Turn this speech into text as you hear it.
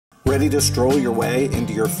Ready to stroll your way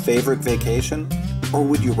into your favorite vacation? Or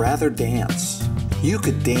would you rather dance? You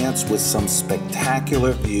could dance with some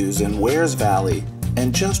spectacular views in Wears Valley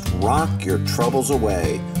and just rock your troubles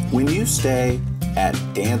away when you stay at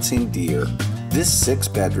Dancing Deer. This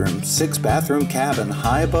 6-bedroom, 6-bathroom cabin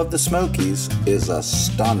high above the Smokies is a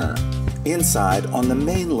stunner. Inside, on the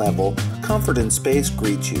main level, comfort and space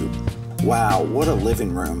greet you. Wow, what a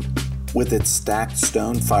living room! With its stacked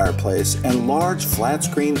stone fireplace and large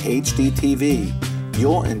flat-screen HD TV,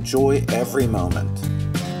 you'll enjoy every moment.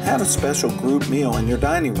 Have a special group meal in your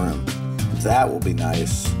dining room. That will be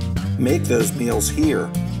nice. Make those meals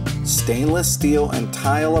here. Stainless steel and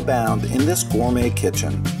tile abound in this gourmet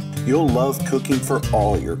kitchen. You'll love cooking for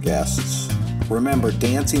all your guests. Remember,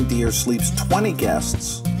 Dancing Deer sleeps 20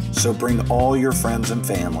 guests, so bring all your friends and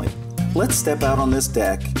family. Let's step out on this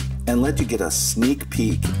deck and let you get a sneak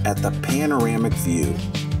peek at the panoramic view.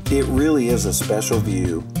 It really is a special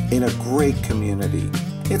view in a great community.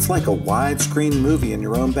 It's like a widescreen movie in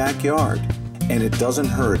your own backyard, and it doesn't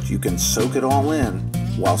hurt. You can soak it all in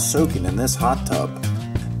while soaking in this hot tub.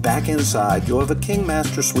 Back inside, you'll have a king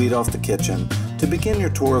master suite off the kitchen to begin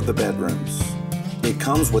your tour of the bedrooms. It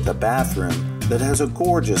comes with a bathroom that has a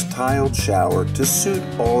gorgeous tiled shower to suit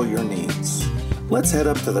all your needs. Let's head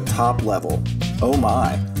up to the top level. Oh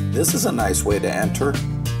my, this is a nice way to enter.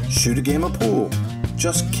 Shoot a game of pool.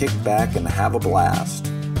 Just kick back and have a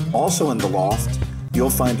blast. Also in the loft, you'll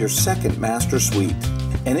find your second master suite,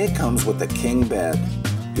 and it comes with a king bed.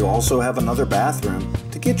 You'll also have another bathroom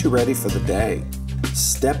to get you ready for the day.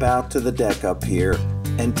 Step out to the deck up here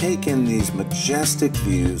and take in these majestic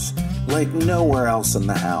views like nowhere else in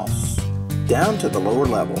the house. Down to the lower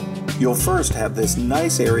level, you'll first have this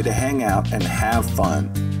nice area to hang out and have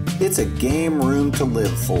fun. It's a game room to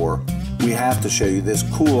live for. We have to show you this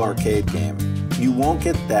cool arcade game. You won't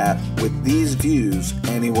get that with these views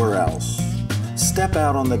anywhere else. Step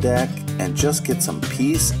out on the deck and just get some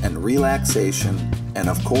peace and relaxation, and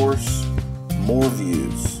of course, more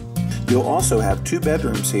views. You'll also have 2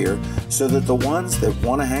 bedrooms here so that the ones that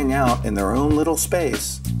want to hang out in their own little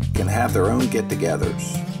space can have their own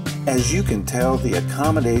get-togethers. As you can tell, the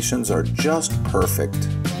accommodations are just perfect.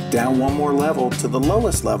 Down one more level to the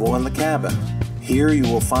lowest level in the cabin. Here you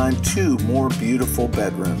will find 2 more beautiful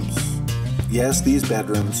bedrooms. Yes, these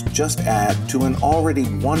bedrooms just add to an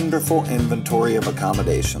already wonderful inventory of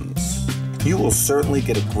accommodations. You will certainly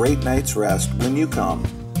get a great night's rest when you come.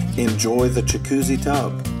 Enjoy the jacuzzi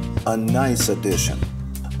tub, a nice addition.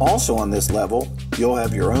 Also on this level, you'll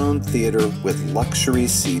have your own theater with luxury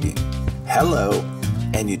seating. Hello,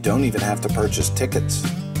 and you don't even have to purchase tickets.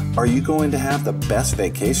 Are you going to have the best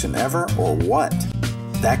vacation ever or what?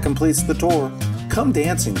 That completes the tour. Come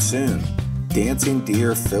dancing soon. Dancing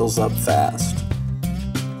Deer fills up fast.